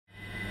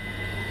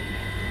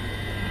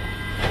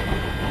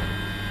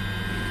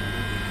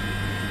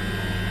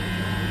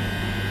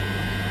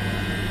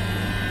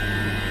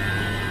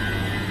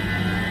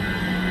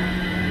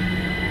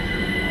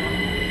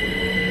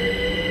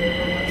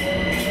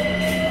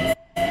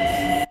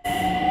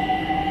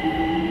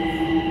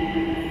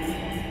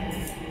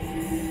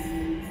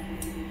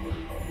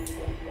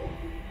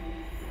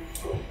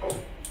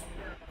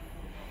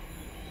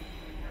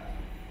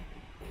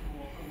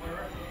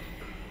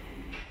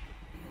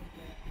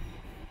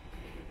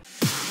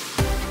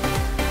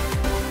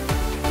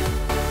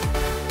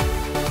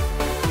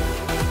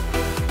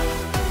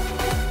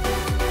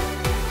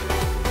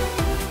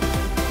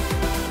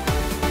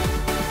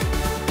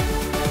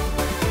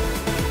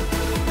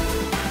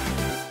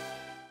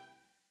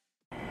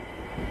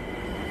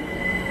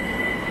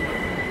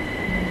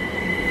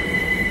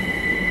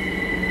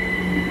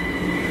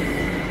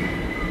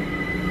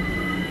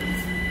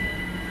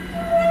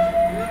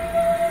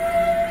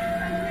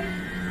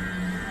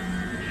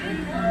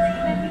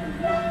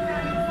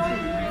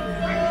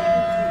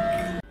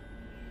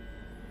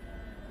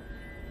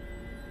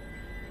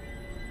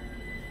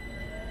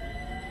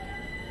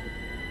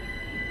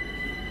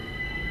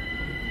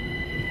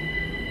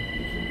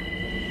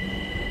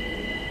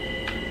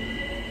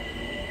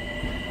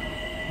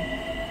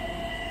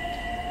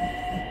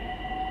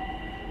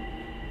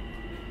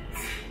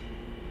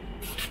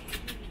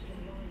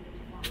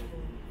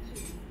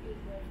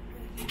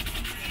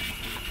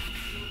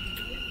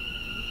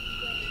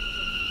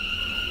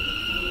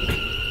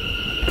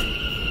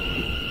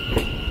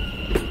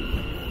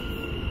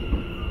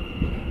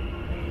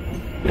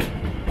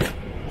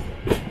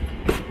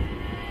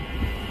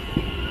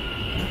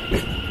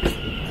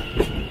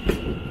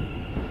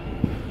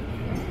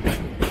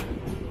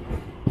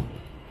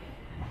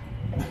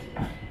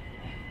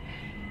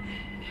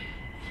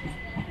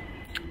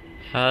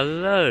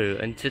Hello,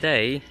 and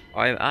today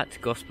I'm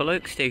at Gospel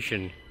Oak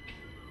Station.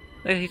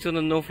 Located on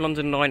the North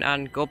London line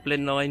and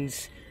Goblin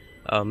lines.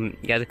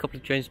 There's a couple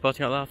of trains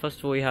departing out there. First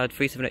of all, we had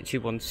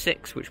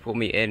 378216, which brought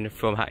me in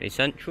from Hackney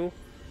Central.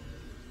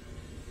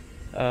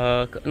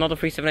 Another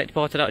 378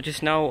 departed out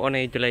just now on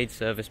a delayed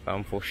service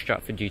bound for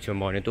Stratford due to a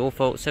minor door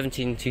fault.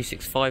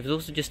 17265 has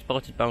also just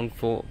departed bound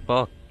for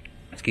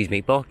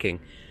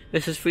Barking.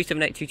 This is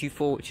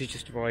 378224, which has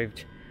just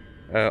arrived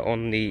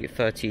on the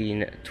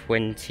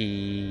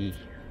 1320.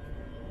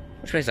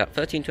 Which way is that?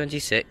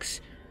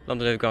 1326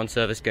 London Overground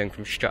service going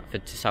from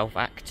Stratford to South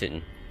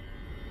Acton.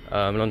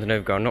 London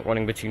Overground not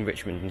running between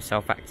Richmond and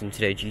South Acton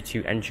today due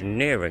to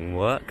engineering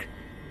work.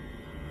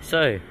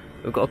 So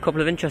we've got a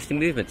couple of interesting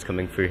movements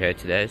coming through here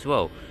today as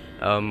well,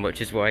 which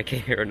is why I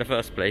came here in the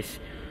first place.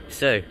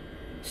 So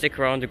stick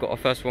around, we've got our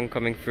first one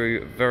coming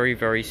through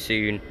very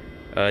soon.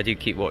 Do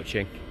keep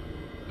watching,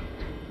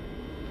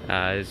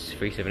 as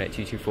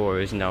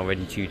 378224 is now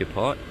ready to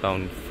depart,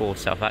 bound for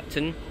South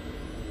Acton.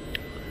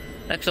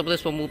 Next up,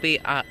 this one will be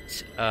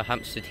at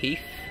Hampstead Heath.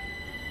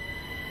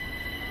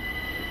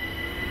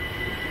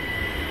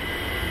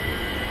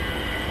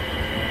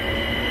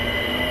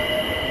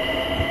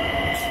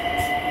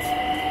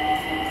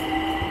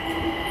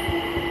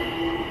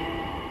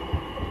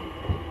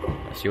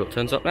 Let's see what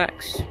turns up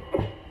next.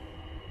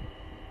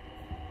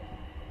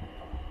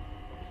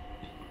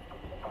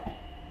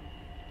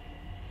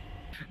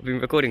 I've been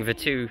recording for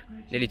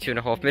nearly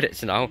 2.5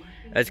 minutes now.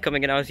 It's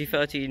coming in as the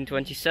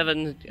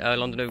 1327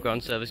 London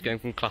Overground service going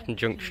from Clapham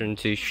Junction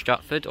to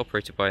Stratford,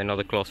 operated by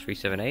another Class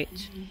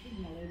 378.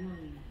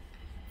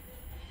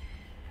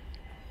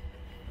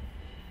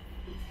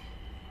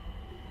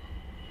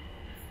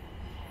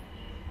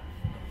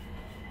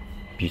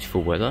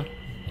 Beautiful weather.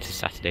 It's a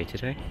Saturday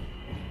today.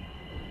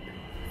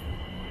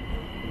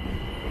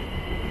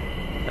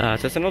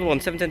 So it's another one,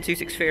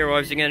 710263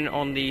 arriving in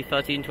on the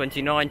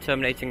 1329,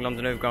 terminating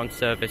London Overground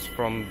service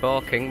from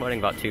Barking, running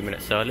about 2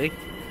 minutes early.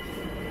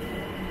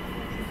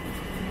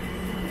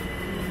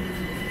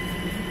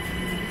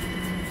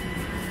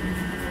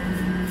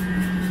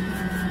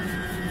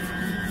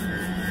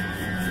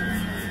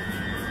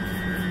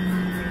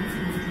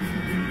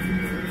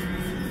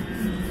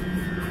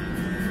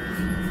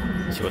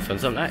 Let's see what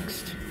turns up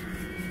next.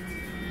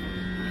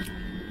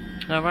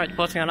 Alright,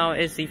 departing out now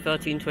is the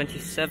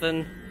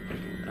 1327.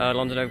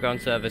 London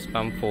Overground service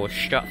bound for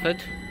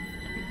Stratford.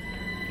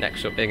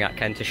 Next up being at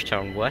Kentish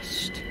Town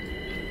West.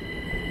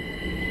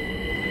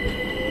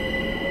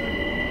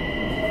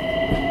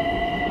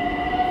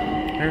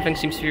 Everything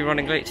seems to be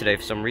running late today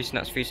for some reason.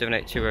 That's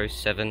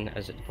 378207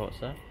 as it departs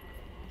there.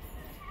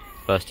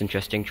 First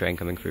interesting train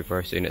coming through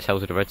very soon. It's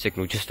held at a red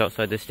signal just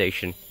outside the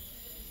station.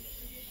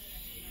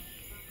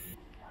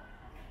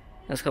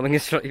 That's coming in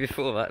slightly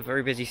before that.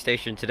 Very busy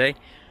station today.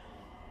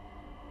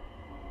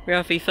 We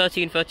have the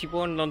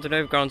 1331 London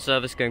Overground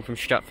service going from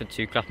Stratford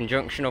to Clapham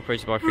Junction,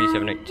 operated by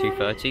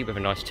 378230 with a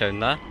nice tone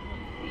there.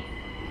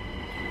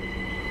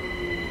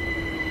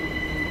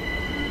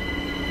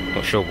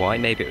 Not sure why,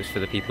 maybe it was for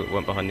the people that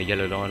weren't behind the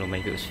yellow line, or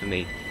maybe it was for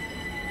me.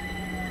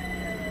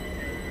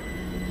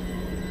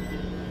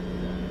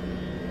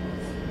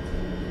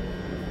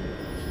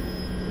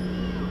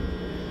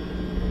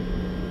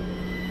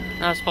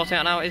 Spotting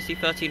out now is the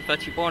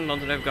 1331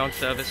 London Overground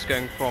service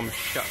going from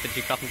Stratford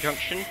to Clapham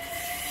Junction.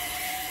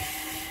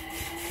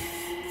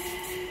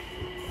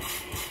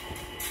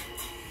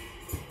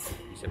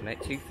 At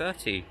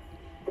 2:30,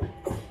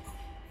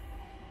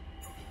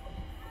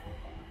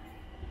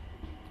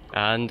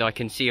 and I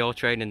can see our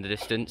train in the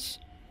distance.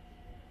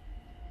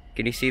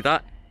 Can you see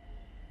that?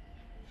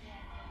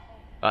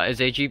 That is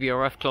a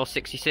GBRF Class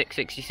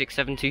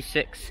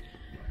 66726.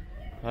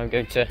 I'm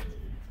going to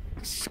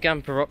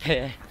scamper up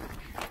here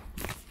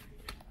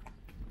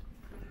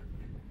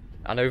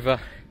and over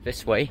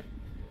this way.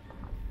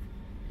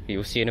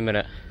 You'll see in a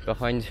minute,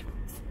 behind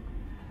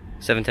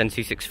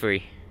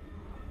 710263.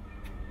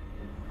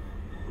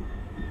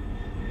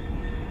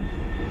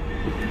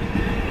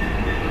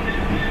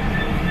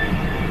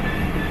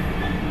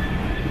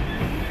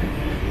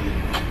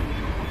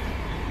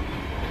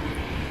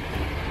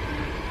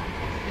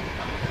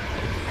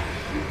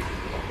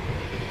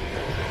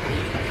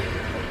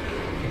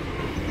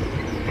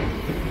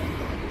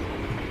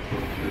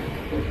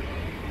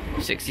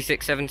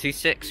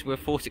 (66726) with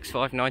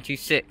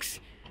 465926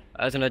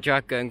 as on a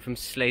drag going from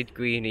Slade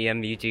Green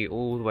EMUD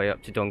all the way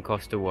up to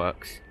Doncaster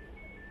Works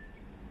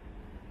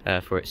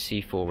for its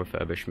C4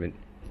 refurbishment.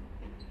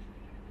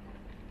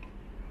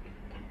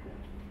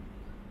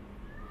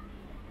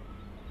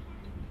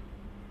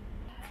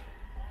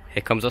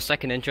 Here comes our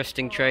second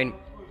interesting train.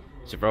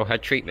 It's a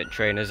railhead treatment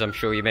train, as I'm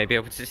sure you may be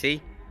able to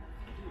see,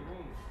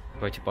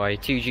 operated by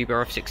 2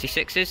 GBRF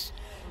 66s.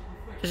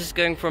 This is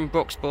going from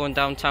Broxbourne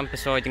down Tampa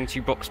siding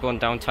to Broxbourne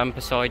down Tampa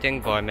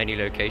siding via many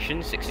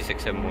locations,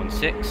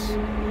 66716.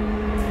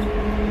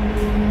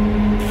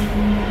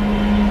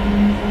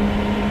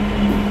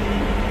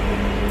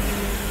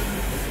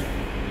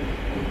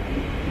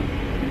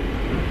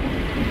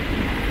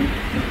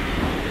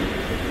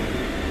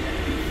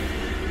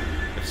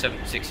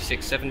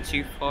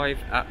 725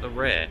 at the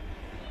rear.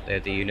 They're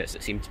the units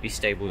that seem to be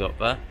stabled up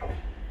there.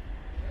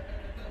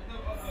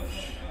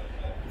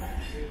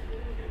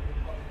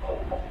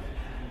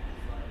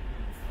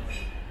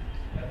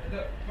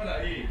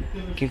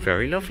 Looking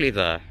very lovely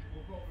there.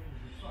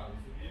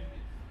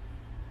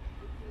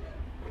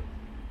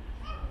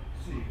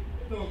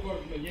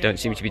 Don't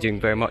seem to be doing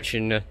very much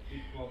in the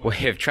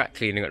way of track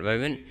cleaning at the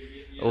moment,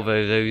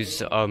 although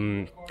those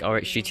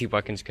RHGT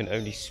wagons can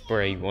only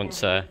spray once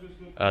the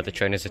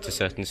train is at a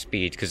certain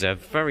speed, because they're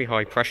very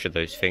high pressure,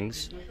 those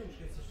things.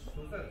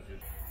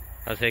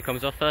 As here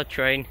comes our third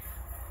train.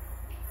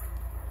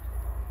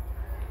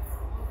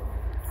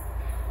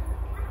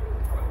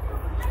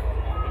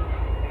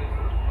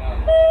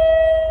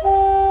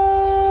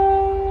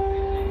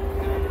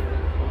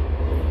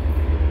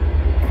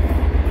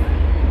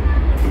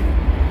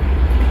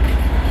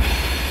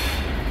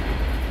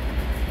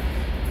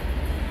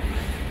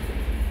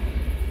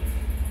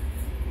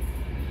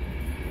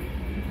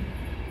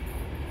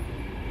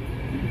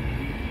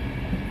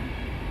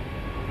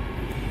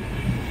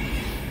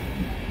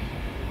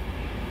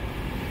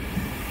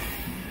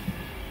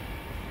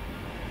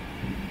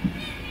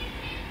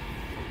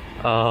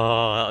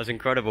 Oh, that was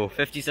incredible.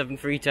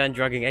 57-310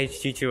 dragging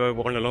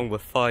 82201 along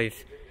with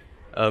 5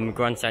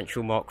 Grand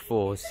Central Mark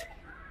IVs.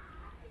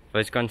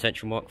 Those Grand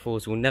Central Mark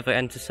IVs will never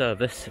enter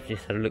service. I've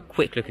just had a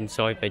quick look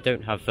inside. They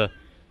don't have the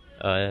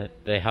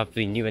they have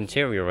the new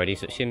interior already,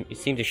 so it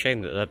seemed a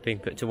shame that they're being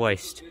put to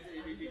waste.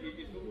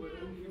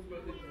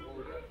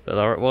 But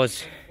there it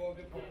was.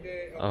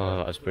 Oh,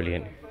 that was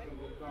brilliant.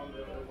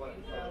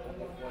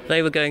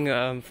 They were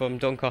going from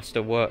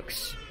Doncaster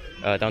Works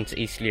down to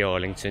Eastleigh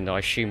Arlington, I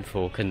assume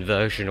for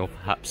conversion or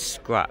perhaps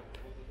scrap.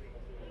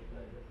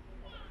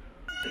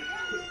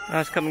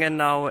 As coming in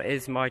now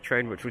is my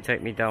train, which will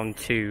take me down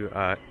to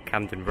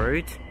Camden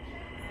Road.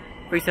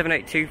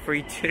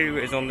 378232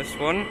 is on this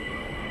one.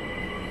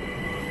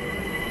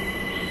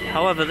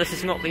 However, this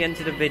is not the end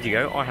of the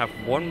video. I have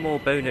one more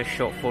bonus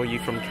shot for you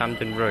from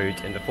Camden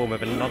Road in the form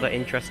of another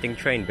interesting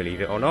train,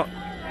 believe it or not.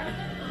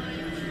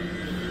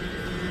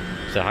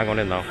 So hang on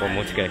in now, one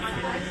more to go.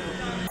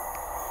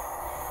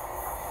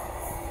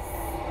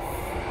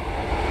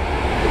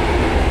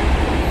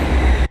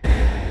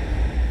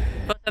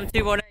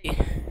 7218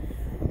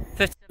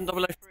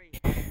 57003.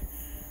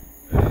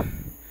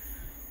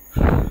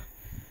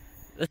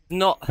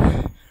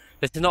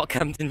 This is not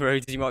Camden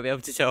Road, as you might be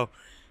able to tell.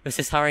 This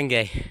is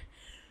Harringay.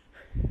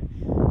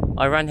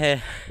 I ran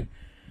here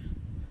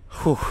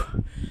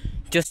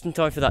just in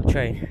time for that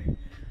train.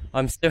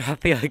 I'm so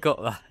happy I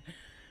got that.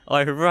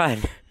 I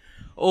ran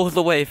all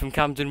the way from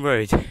Camden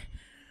Road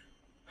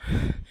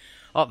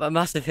up a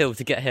massive hill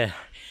to get here.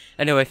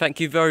 Anyway, thank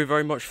you very,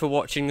 very much for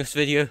watching this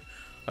video.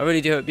 I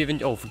really do hope you've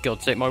enjoyed. Oh, for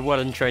God's sake, my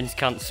Welland train's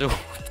cancelled.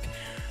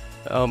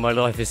 Oh, my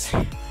life is...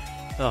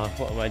 Oh,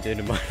 what am I doing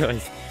in my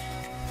life?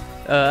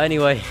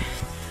 Anyway.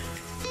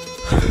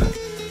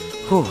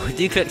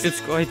 Do click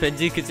subscribe and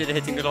do consider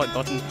hitting the like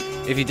button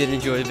if you did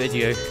enjoy the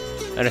video.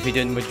 And if you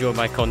didn't enjoy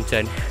my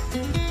content.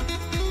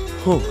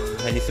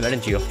 I need some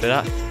energy after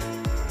that.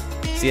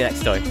 See you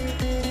next time.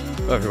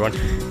 Bye, everyone.